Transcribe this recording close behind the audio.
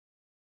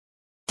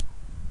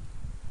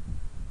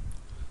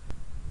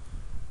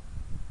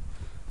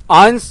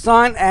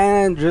Einstein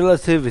and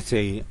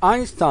relativity.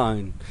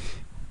 Einstein,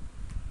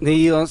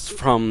 he was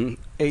from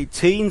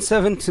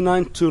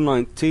 1879 to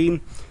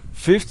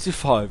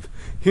 1955.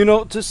 He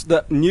noticed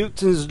that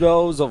Newton's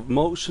laws of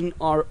motion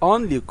are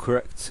only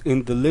correct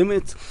in the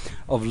limit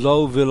of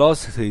low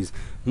velocities,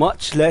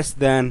 much less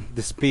than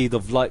the speed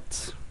of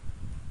light.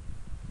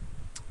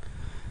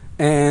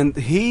 And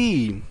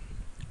he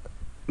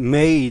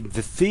made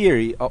the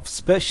theory of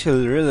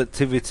special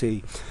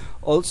relativity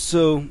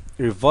also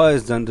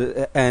revised,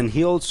 and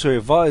he also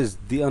revised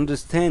the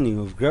understanding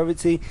of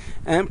gravity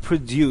and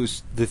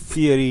produced the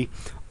theory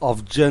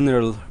of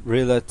general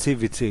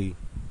relativity.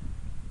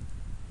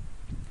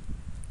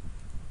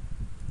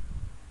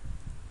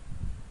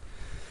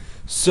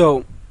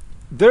 So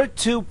there are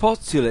two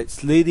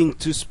postulates leading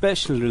to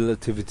special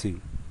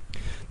relativity: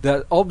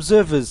 that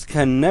observers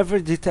can never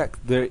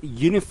detect their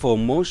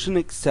uniform motion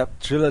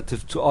except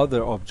relative to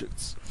other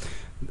objects,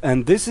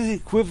 and this is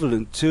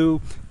equivalent to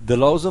the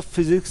laws of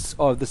physics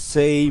are the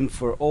same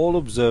for all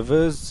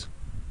observers,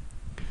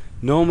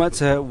 no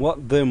matter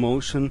what their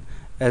motion,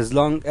 as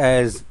long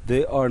as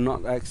they are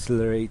not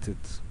accelerated.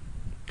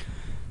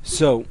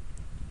 So,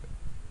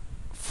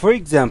 for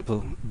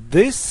example,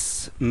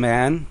 this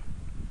man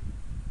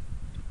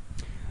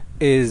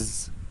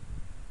is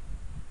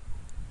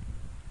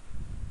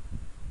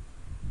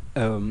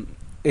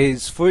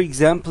for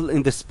example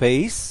in the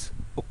space,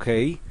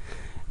 okay,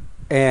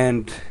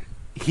 and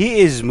he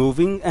is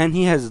moving and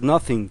he has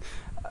nothing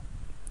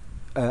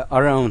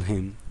around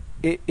him.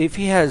 If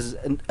he has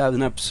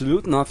an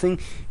absolute nothing,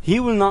 he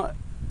will not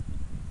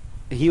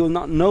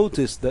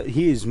notice that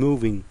he is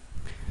moving.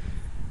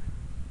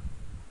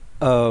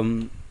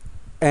 And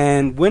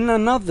when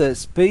another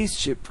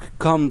spaceship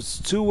comes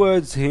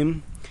towards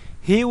him,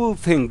 he will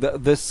think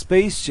that the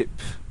spaceship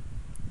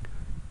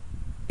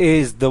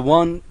is the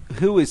one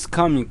who is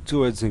coming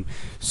towards him.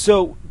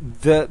 So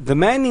the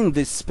man in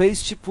this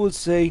spaceship will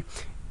say,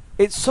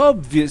 "It's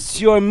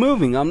obvious you are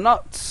moving, I'm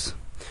not."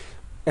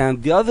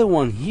 And the other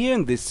one here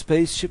in this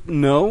spaceship,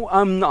 "No,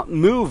 I'm not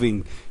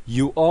moving,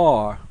 you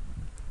are."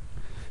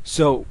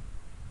 So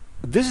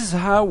this is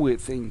how we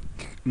think.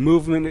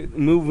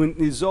 Movement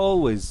is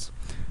always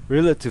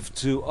relative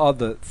to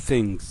other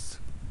things.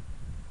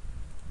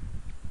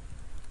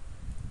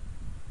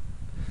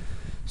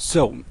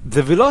 So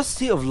the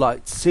velocity of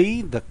light,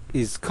 c,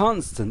 is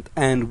constant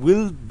and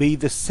will be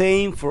the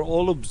same for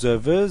all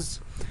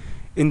observers,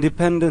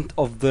 independent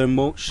of their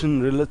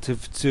motion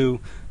relative to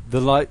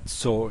the light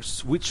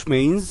source, which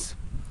means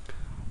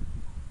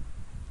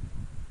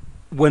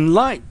when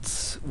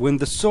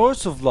the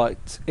source of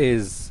light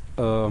is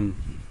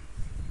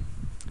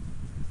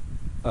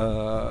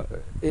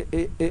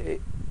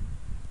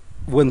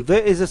when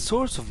there is a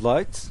source of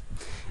light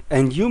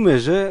and you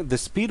measure the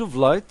speed of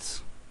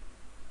light,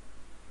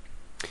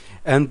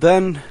 and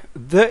then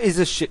there is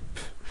a ship,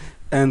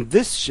 and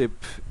this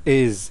ship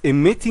is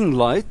emitting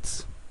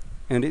light,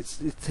 and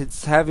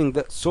it's having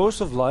that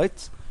source of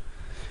light,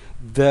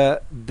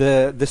 the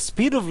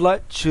speed of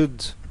light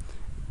should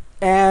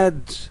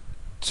add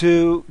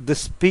to the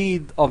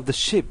speed of the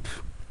ship,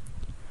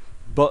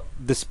 but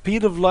the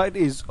speed of light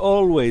is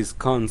always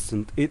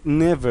constant. It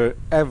never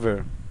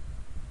ever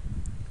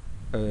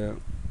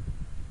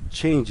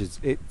changes.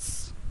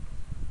 It's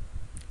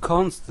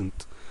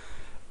constant,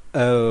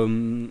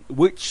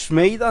 which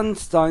made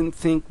Einstein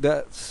think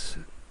that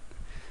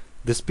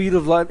the speed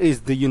of light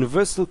is the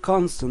universal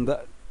constant,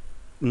 that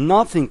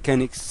nothing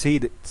can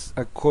exceed it,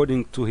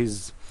 according to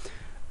his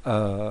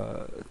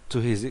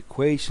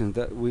equation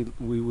that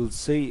we will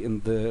see in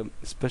the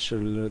special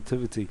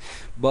relativity.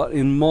 But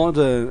in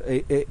modern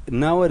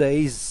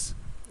nowadays,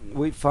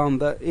 we found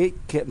that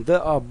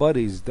there are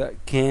bodies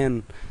that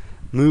can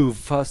move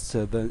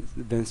faster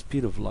than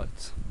speed of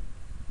light.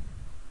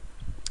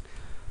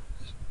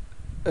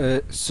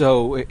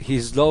 So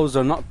his laws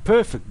are not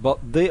perfect, but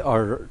they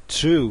are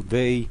true.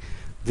 They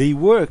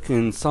work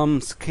in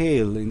some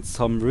scale, in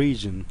some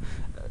region,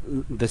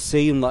 the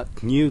same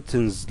like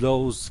Newton's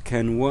laws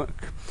can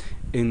work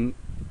in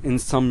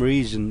some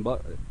region,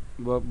 but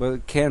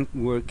it can't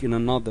work in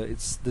another.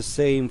 It's the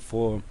same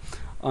for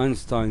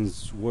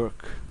Einstein's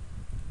work.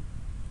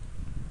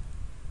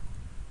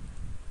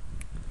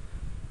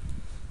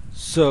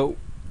 So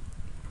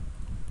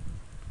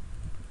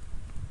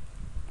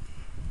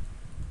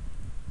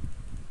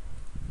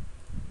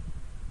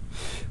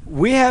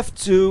we have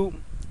to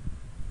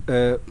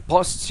the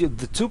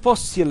two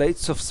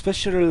postulates of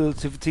special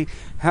relativity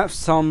have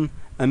some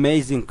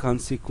amazing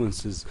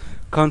consequences.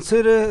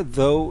 Consider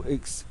though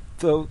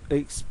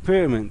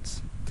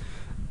experiments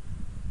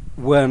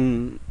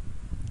when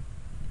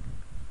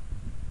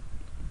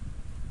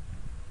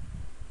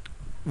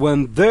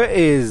there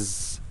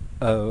is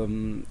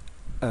when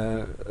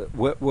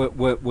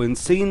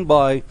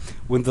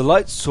the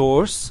light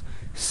source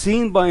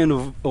seen by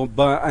an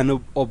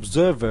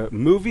observer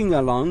moving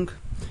along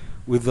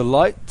with the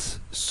light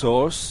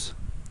source,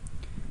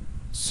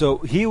 so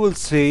he will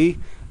see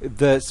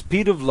the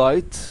speed of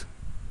light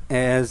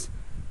as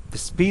the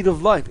speed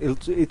of light.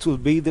 It will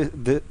be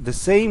the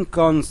same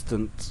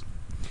constant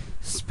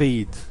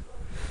speed,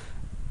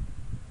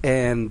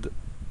 and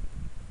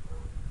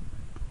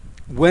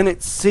when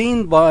it's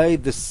seen by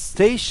the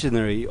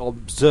stationary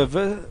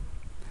observer,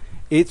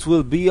 it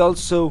will be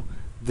also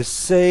the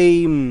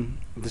same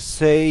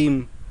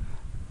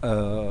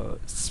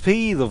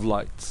speed of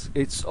light.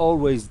 It's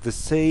always the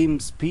same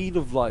speed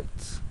of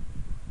light.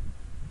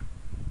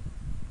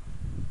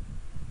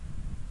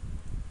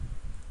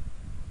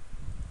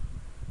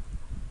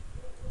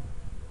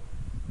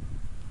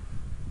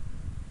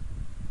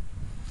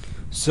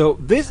 So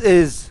this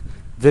is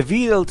the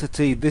v delta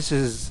t. This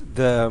is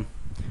the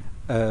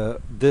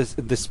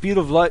speed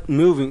of light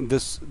moving. The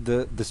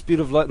speed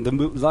of light,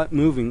 light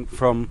moving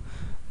from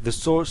the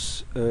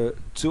source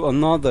to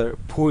another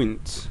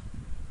point.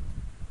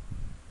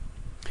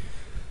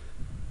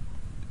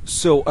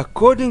 So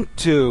according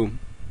to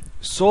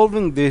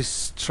solving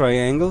this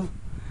triangle,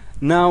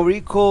 now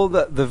recall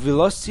that the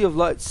velocity of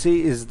light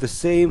c is the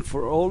same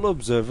for all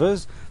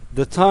observers.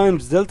 The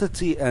times delta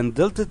t and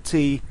delta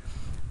t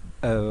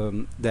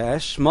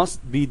dash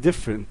must be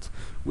different,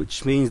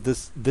 which means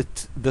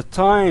the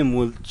time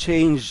will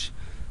change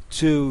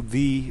to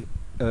the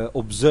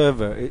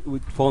observer. It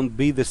won't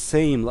be the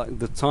same like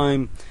the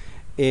time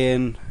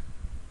in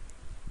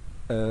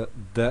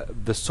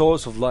the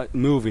source of light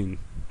moving.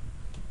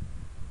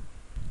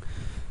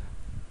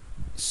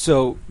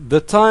 So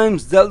the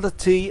times delta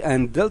t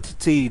and delta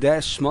t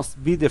dash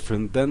must be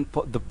different. Then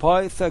the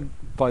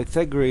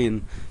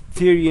Pythagorean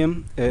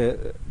theorem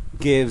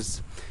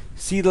gives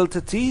c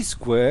delta t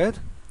squared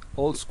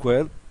all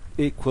squared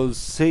equals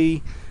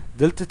c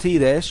delta t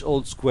dash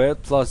all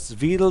squared plus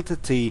v delta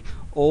t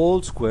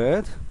all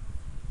squared,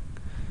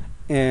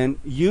 and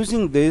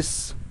using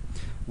this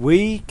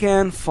we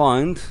can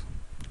find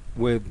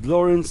with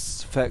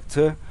Lorentz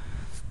factor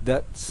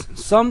that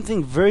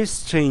something very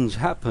strange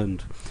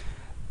happened.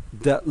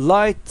 That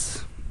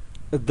light,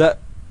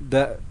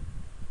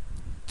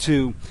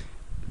 to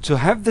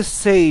have the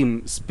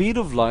same speed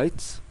of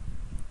light,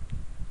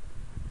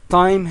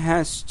 time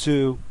has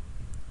to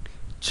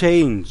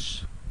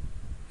change.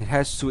 It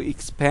has to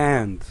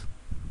expand.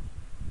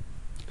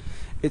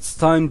 It's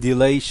time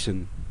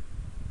dilation.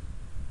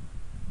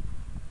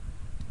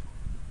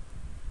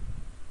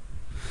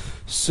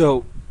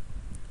 So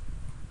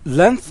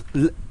length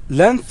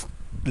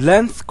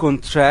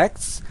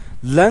contracts.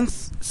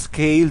 Length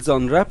scales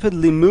on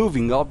rapidly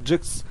moving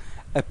objects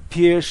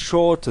appear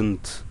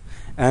shortened,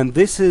 and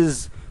this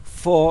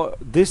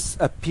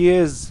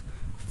appears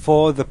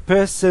for the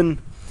person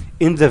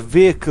in the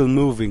vehicle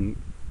moving.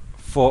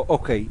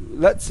 Okay,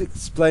 let's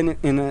explain it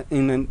in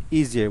an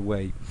easier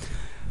way.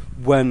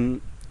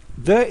 When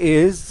there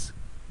is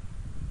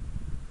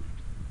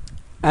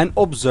an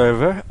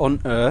observer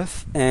on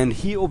Earth and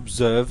he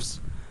observes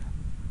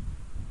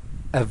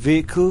a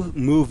vehicle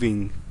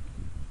moving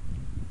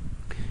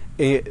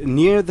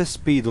near the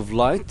speed of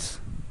light,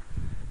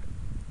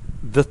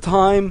 the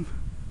time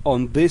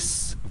on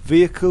this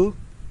vehicle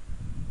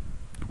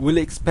will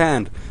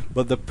expand,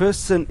 but the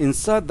person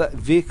inside that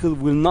vehicle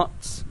will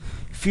not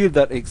feel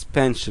that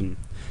expansion.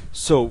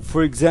 So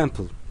for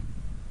example,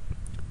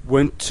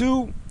 when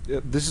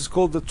this is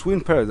called the twin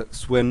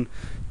paradox, when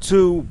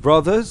two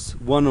brothers,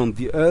 one on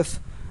the Earth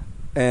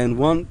and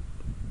one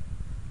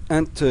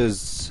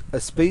enters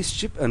a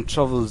spaceship and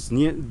travels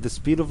near the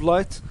speed of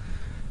light,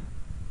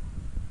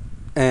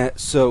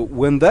 so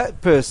when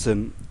that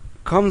person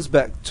comes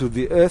back to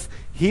the Earth,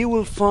 he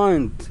will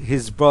find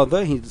his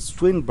brother, his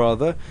twin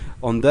brother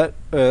on that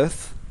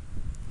Earth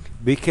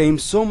became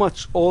so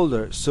much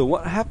older. So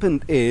what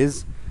happened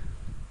is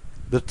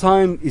the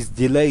time is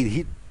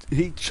delayed.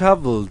 He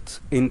traveled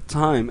in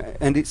time,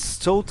 and it's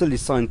totally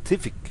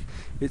scientific.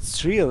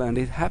 It's real, and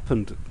it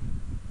happened.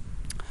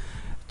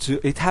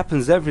 It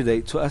happens every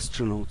day to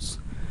astronauts.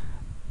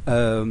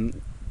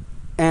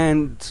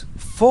 And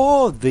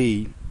for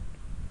the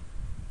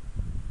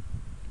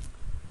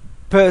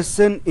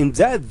person in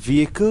that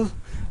vehicle,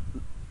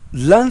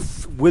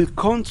 length will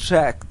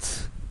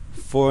contract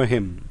for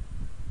him.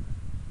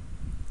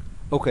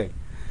 Okay,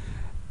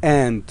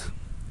 and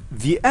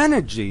the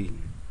energy,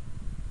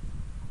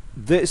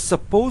 the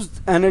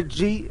supposed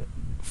energy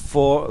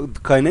for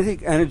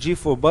kinetic energy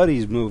for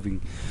bodies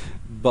moving,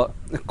 but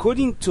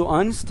according to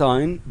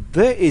Einstein,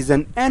 there is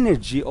an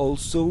energy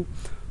also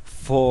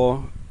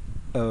for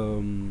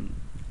the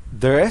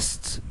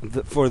rest,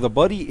 for the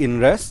body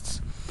in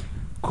rest,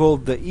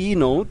 called the E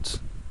naught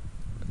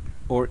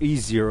or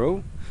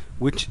E0,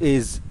 which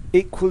is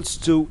equals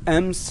to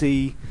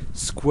mc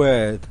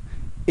squared.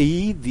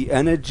 E, the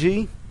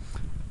energy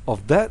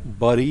of that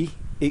body,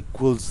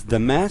 equals the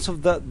mass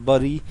of that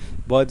body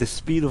by the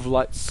speed of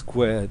light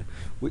squared,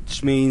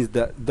 which means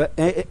that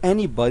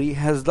any body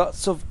has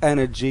lots of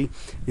energy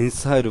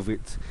inside of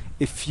it.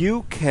 If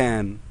you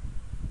can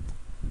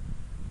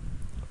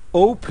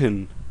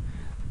open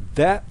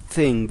that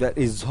thing that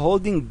is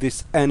holding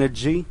this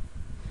energy,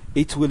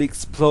 it will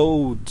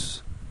explode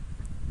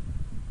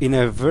in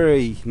a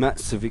very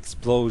massive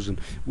explosion,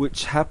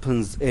 which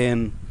happens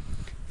in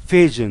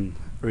fission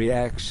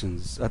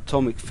reactions,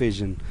 atomic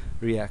fission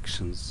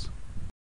reactions.